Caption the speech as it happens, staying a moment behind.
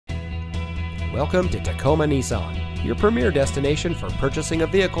Welcome to Tacoma Nissan, your premier destination for purchasing a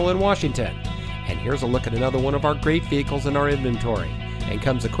vehicle in Washington. And here's a look at another one of our great vehicles in our inventory, and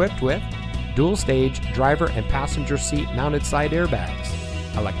comes equipped with dual-stage driver and passenger seat mounted side airbags,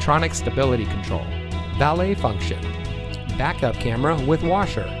 electronic stability control, valet function, backup camera with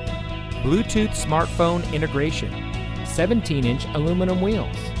washer, Bluetooth smartphone integration, 17-inch aluminum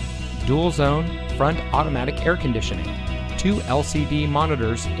wheels, dual-zone front automatic air conditioning, 2 LCD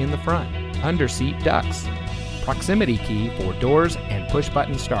monitors in the front, under-seat ducts, proximity key for doors and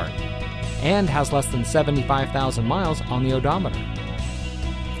push-button start, and has less than 75,000 miles on the odometer.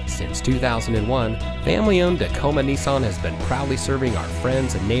 Since 2001, family-owned Tacoma Nissan has been proudly serving our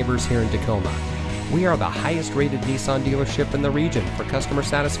friends and neighbors here in Tacoma. We are the highest-rated Nissan dealership in the region for customer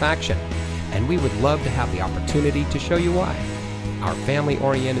satisfaction, and we would love to have the opportunity to show you why. Our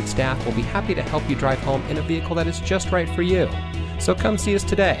family-oriented staff will be happy to help you drive home in a vehicle that is just right for you. So come see us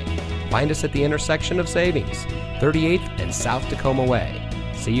today. Find us at the intersection of Savings, 38th and South Tacoma Way.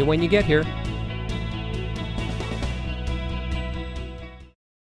 See you when you get here.